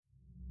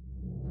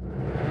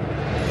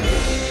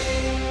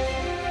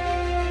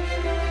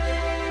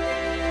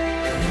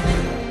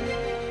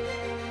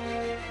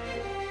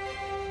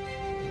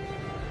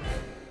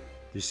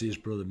This is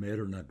Brother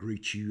Metter, and I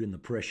greet you in the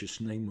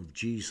precious name of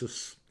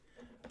Jesus.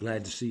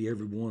 Glad to see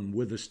everyone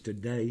with us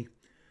today.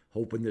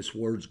 Hoping this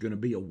word's going to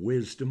be a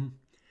wisdom,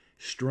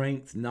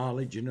 strength,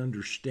 knowledge, and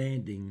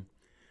understanding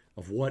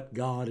of what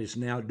God is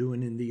now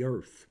doing in the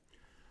earth.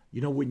 You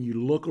know, when you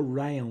look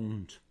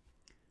around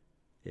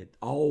at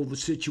all the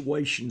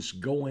situations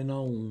going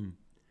on,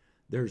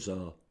 there's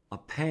a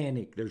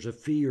panic, there's a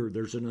fear,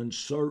 there's an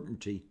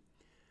uncertainty.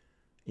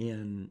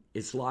 And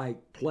it's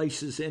like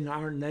places in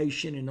our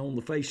nation and on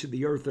the face of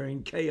the earth are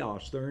in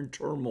chaos, they're in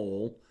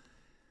turmoil.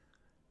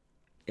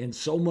 And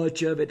so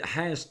much of it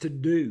has to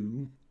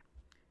do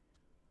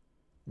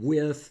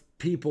with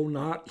people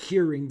not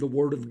hearing the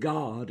word of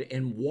God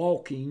and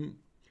walking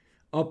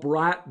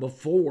upright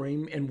before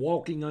Him and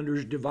walking under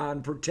His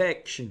divine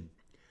protection.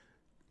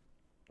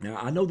 Now,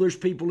 I know there's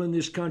people in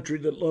this country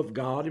that love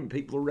God and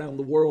people around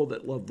the world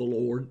that love the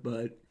Lord,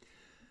 but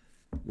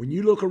when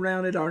you look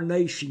around at our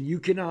nation, you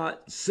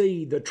cannot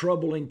see the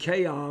trouble and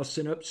chaos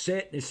and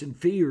upsetness and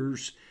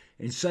fears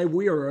and say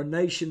we are a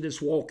nation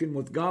that's walking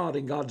with God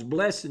and God's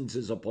blessings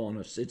is upon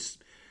us.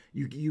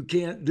 You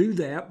can't do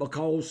that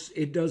because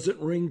it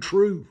doesn't ring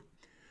true.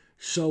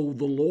 So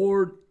the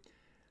Lord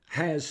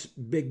has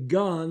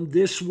begun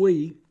this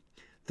week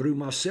through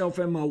myself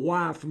and my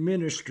wife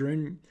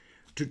ministering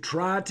to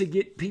try to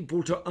get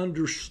people to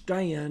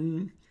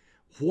understand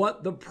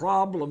what the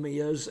problem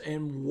is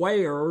and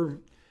where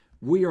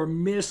we are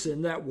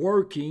missing that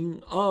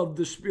working of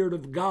the Spirit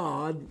of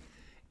God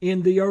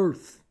in the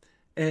earth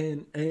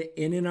and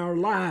in our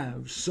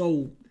lives.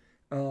 So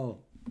we'll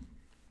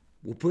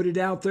put it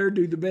out there,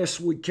 do the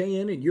best we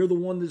can, and you're the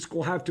one that's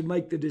going to have to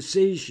make the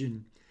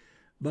decision.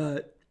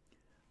 But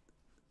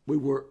we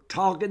were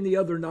talking the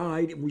other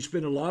night, and we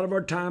spent a lot of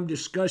our time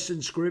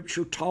discussing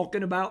Scripture,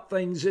 talking about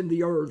things in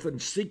the earth and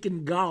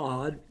seeking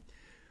God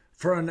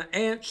for an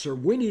answer.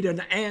 We need an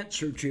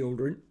answer,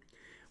 children.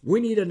 We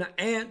need an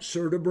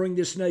answer to bring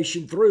this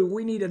nation through.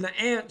 We need an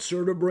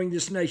answer to bring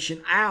this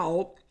nation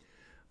out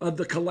of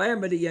the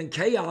calamity and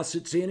chaos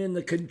it's in and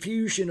the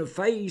confusion of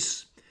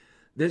face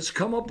that's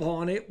come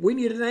upon it. We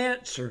need an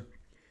answer.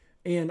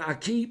 And I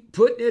keep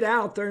putting it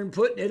out there and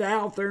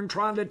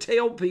trying to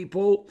tell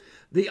people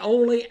the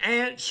only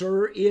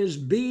answer is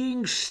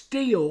being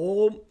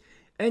still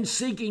and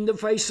seeking the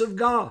face of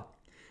God.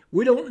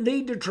 We don't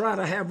need to try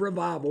to have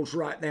revivals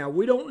right now.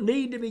 We don't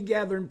need to be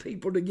gathering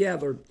people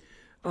together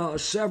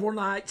several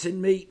nights in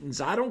meetings.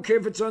 I don't care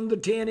if it's under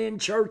 10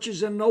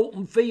 churches in an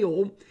open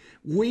field.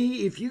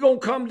 If you're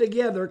going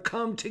to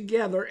come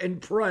together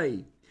and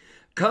pray.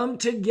 Come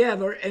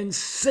together and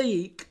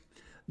seek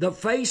the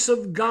face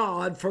of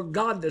God for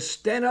God to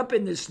stand up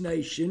in this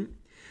nation,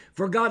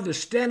 for God to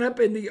stand up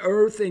in the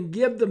earth and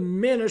give the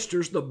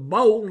ministers the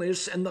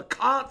boldness and the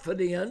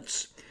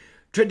confidence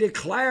to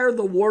declare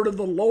the word of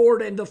the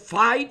Lord and to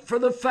fight for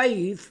the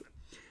faith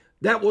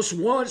that was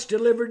once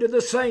delivered to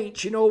the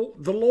saints. You know,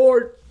 the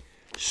Lord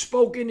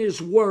spoke in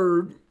His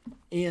word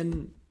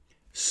in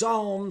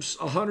Psalms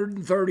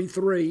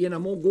 133, and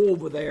I'm going to go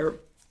over there.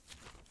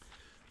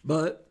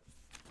 But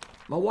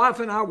my wife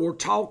and I were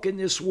talking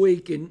this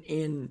week,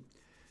 and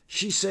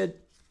she said,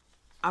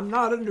 I'm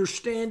not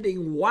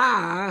understanding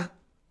why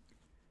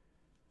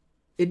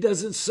it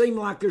doesn't seem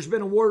like there's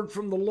been a word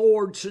from the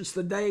Lord since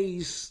the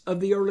days of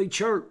the early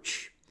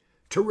church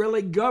to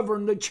really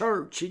govern the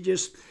church.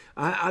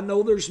 I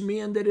know there's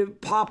men that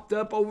have popped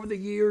up over the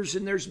years,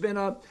 and there's been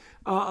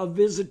a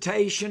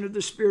visitation of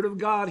the Spirit of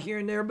God here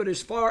and there. But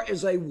as far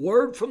as a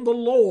word from the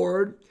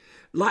Lord,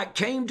 like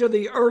came to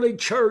the early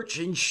church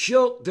and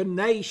shook the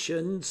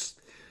nations,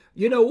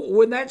 you know,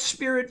 when that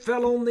Spirit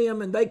fell on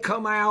them and they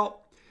come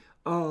out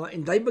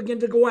and they begin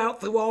to go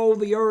out through all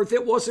the earth,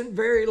 it wasn't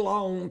very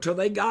long till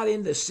they got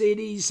into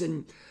cities,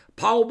 and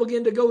Paul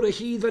began to go to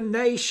heathen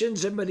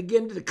nations and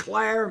began to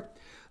declare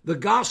the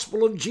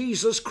gospel of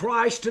Jesus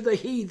Christ to the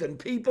heathen,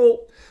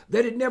 people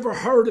that had never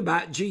heard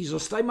about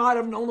Jesus. They might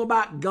have known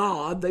about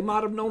God. They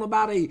might have known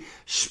about a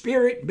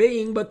spirit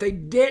being, but they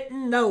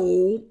didn't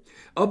know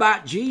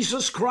about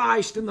Jesus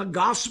Christ and the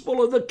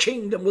gospel of the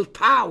kingdom with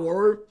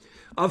power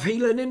of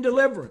healing and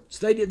deliverance.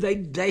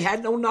 They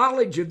had no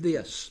knowledge of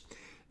this.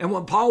 And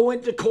when Paul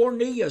went to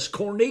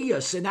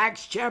Cornelius in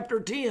Acts chapter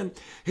 10,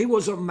 he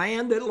was a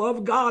man that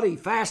loved God. He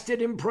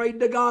fasted and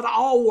prayed to God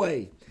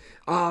always.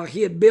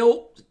 He had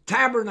built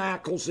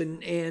tabernacles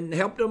and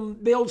helped them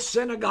build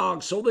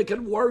synagogues so they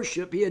could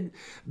worship. He had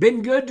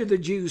been good to the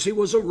Jews. He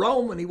was a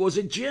Roman. He was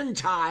a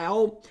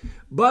Gentile,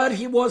 but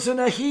he wasn't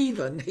a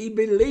heathen. He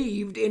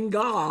believed in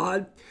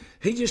God.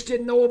 He just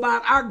didn't know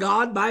about our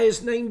God by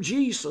His name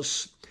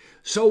Jesus.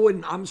 So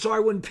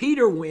when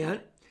Peter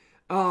went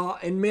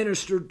and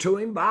ministered to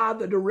him by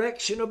the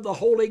direction of the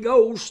Holy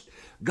Ghost,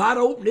 God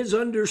opened his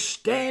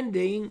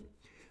understanding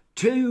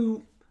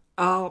to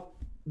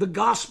the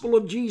gospel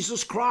of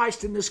Jesus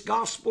Christ and this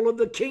gospel of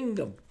the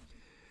kingdom.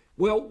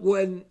 Well,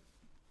 when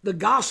the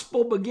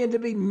gospel began to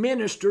be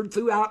ministered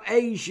throughout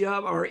Asia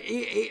or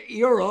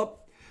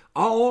Europe,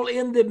 all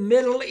in the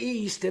Middle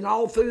East and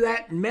all through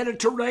that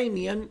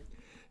Mediterranean,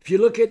 If you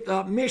look at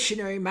the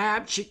missionary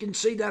maps, you can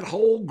see that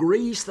whole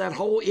Greece, that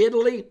whole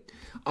Italy,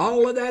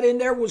 all of that in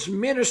there was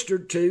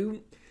ministered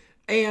to.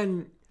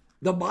 And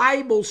the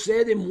Bible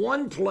said in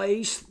one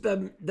place,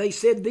 they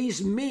said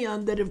these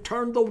men that have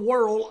turned the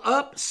world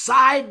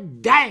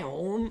upside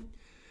down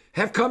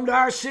have come to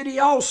our city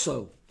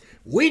also.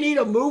 We need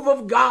a move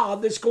of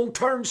God that's going to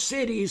turn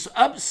cities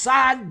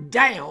upside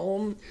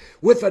down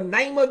with the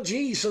name of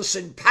Jesus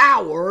and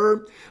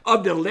power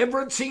of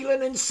deliverance,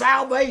 healing, and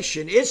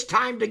salvation. It's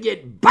time to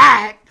get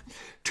back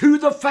to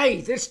the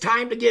faith. It's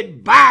time to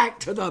get back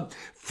to the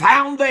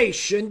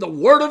foundation, the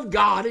Word of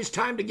God. It's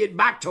time to get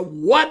back to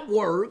what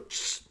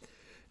works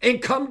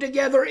and come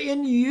together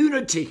in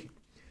unity.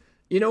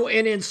 And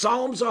in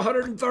Psalms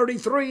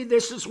 133,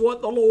 this is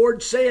what the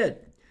Lord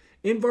said.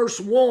 In verse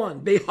 1,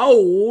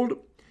 behold,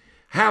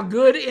 how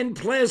good and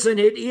pleasant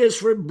it is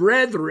for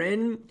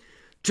brethren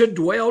to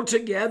dwell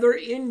together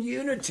in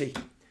unity.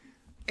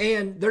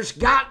 And there's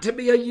got to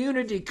be a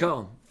unity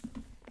come.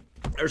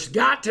 There's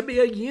got to be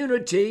a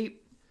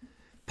unity.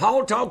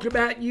 Paul talked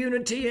about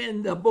unity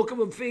in the book of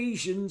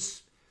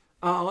Ephesians,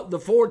 the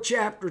 4th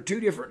chapter,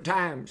 2 different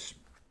times.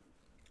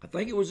 I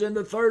think it was in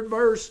the 3rd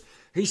verse.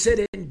 He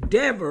said,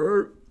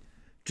 endeavor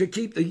to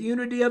keep the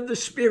unity of the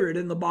Spirit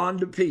in the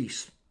bond of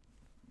peace.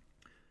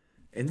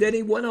 And then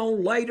he went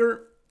on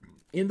later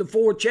in the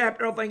 4th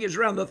chapter, I think it's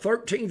around the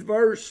 13th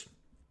verse.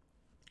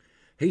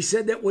 He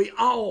said that we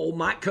all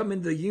might come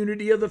into the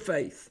unity of the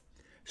faith.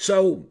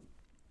 So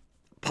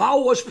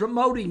Paul was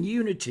promoting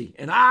unity,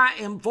 and I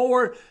am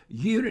for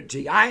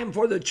unity. I am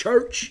for the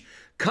church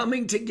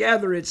coming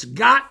together. It's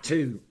got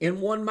to, in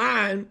one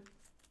mind,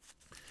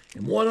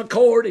 in one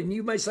accord. And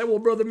you may say, well,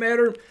 Brother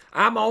Metter,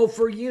 I'm all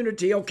for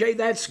unity. Okay,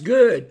 that's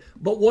good.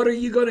 But what are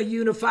you going to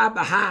unify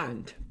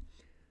behind?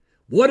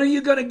 What are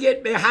you going to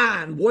get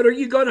behind? What are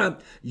you going to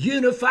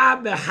unify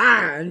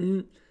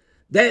behind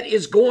that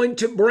is going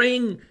to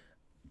bring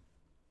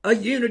a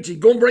unity,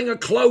 going to bring a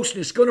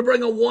closeness, going to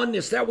bring a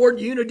oneness? That word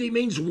unity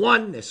means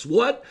oneness.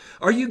 What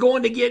are you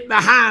going to get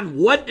behind?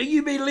 What do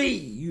you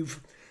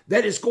believe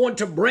that is going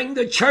to bring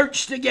the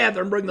church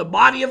together and bring the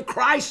body of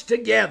Christ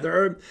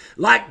together?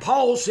 Like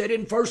Paul said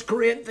in 1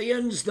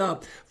 Corinthians, the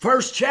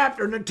 1st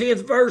chapter and the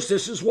 10th verse,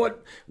 this is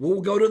what,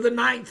 we'll go to the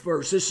 9th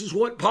verse. This is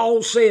what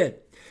Paul said.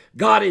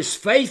 God is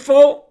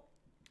faithful,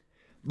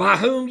 by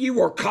whom you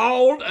were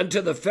called unto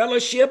the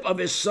fellowship of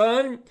his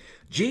Son,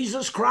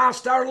 Jesus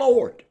Christ our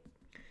Lord.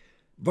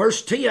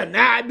 Verse 10,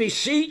 now I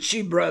beseech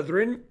you,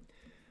 brethren,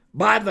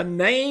 by the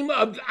name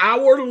of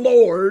our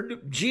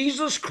Lord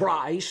Jesus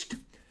Christ,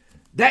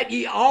 that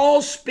ye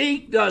all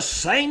speak the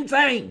same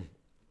thing.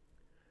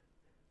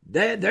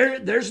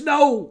 There's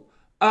no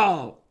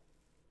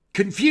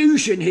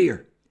confusion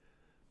here.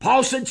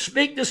 Paul said,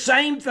 speak the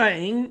same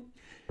thing,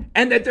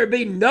 and that there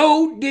be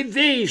no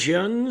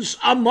divisions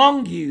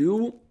among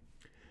you,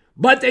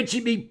 but that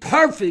ye be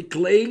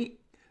perfectly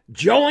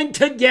joined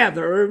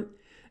together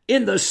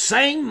in the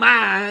same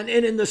mind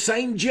and in the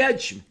same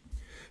judgment.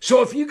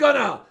 So if you're going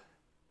to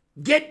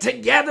get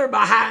together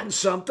behind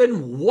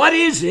something, what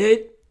is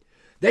it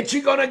that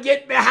you're going to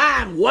get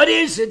behind? What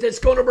is it that's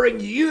going to bring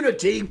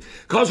unity?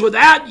 Because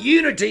without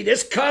unity,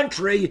 this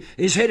country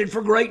is headed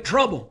for great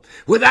trouble.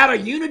 Without a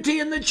unity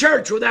in the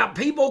church, without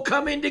people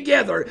coming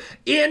together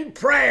in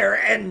prayer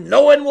and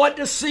knowing what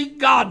to seek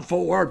God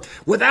for,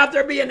 without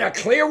there being a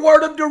clear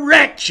word of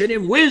direction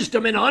and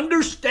wisdom and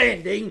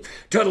understanding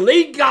to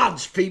lead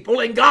God's people,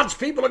 and God's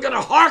people are going to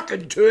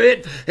hearken to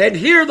it and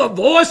hear the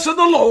voice of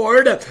the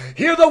Lord,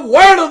 hear the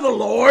word of the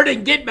Lord,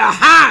 and get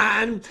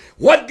behind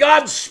what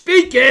God's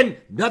speaking,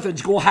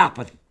 nothing's going to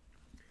happen.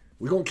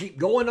 We're going to keep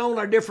going on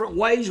our different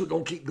ways. We're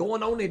going to keep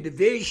going on in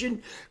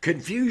division,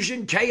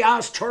 confusion,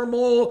 chaos,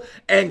 turmoil,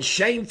 and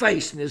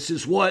shamefacedness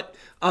is what,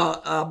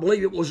 I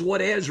believe it was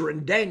what Ezra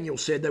and Daniel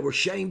said. They were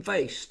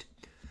shamefaced.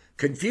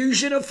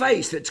 Confusion of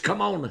faith that's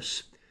come on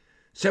us.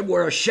 Said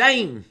we're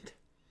ashamed.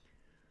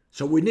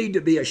 So we need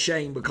to be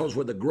ashamed because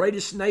we're the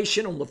greatest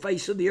nation on the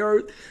face of the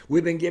earth.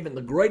 We've been given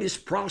the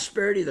greatest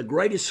prosperity, the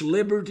greatest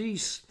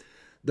liberties,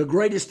 the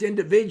greatest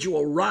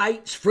individual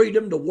rights,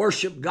 freedom to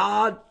worship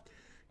God.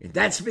 And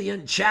that's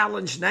being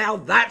challenged now.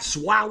 That's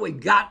why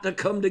we've got to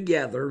come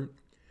together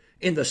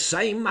in the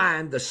same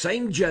mind, the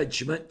same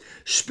judgment,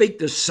 speak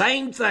the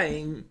same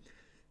thing,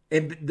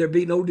 and there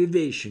be no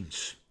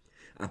divisions.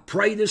 I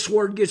pray this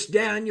word gets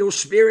down in your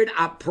spirit.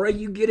 I pray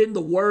you get in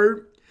the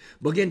word.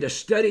 Begin to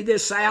study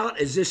this out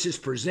as this is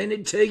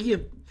presented to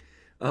you.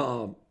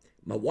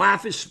 My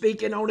wife is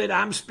speaking on it.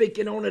 I'm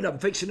speaking on it. I'm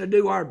fixing to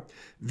do our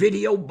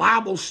video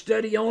Bible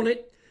study on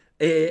it.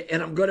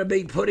 And I'm going to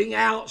be putting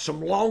out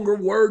some longer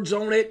words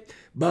on it.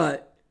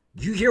 But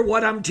you hear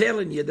what I'm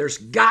telling you. There's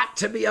got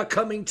to be a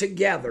coming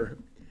together.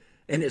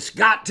 And it's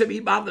got to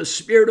be by the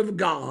Spirit of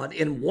God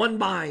in one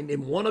mind,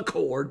 in one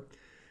accord.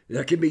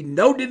 There can be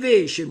no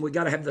division. We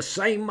got to have the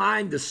same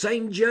mind, the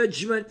same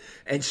judgment,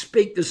 and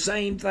speak the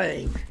same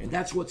thing. And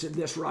that's what's in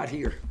this right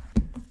here.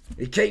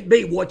 It can't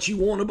be what you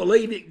want to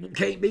believe. It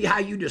can't be how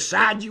you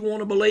decide you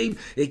want to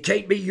believe. It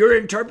can't be your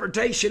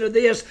interpretation of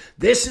this.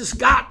 This has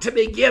got to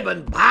be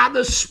given by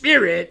the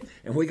Spirit,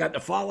 and we got to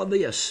follow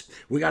this.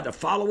 We got to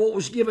follow what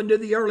was given to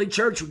the early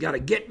church. We got to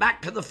get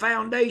back to the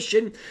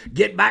foundation,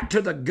 get back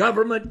to the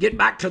government, get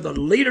back to the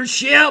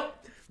leadership.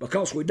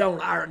 Because we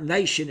don't, our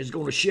nation is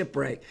going to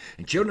shipwreck.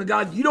 And children of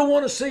God, you don't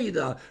want to see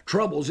the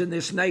troubles in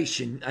this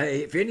nation.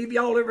 If any of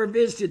y'all ever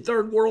visited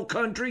third world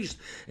countries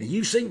and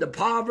you've seen the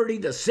poverty,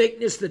 the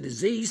sickness, the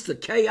disease, the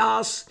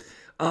chaos,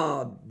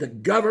 the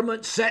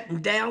government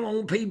setting down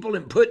on people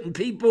and putting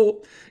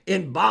people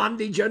in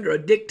bondage under a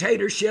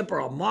dictatorship or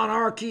a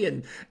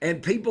monarchy,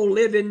 and people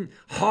living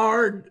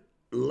hard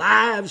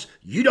lives,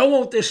 you don't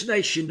want this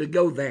nation to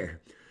go there.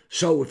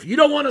 So if you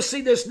don't want to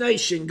see this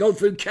nation go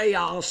through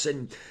chaos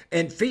and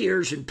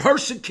fears and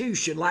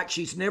persecution like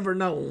she's never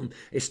known,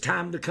 it's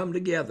time to come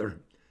together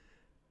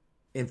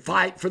and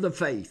fight for the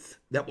faith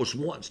that was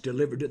once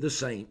delivered to the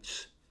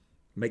saints.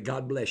 May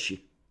God bless you.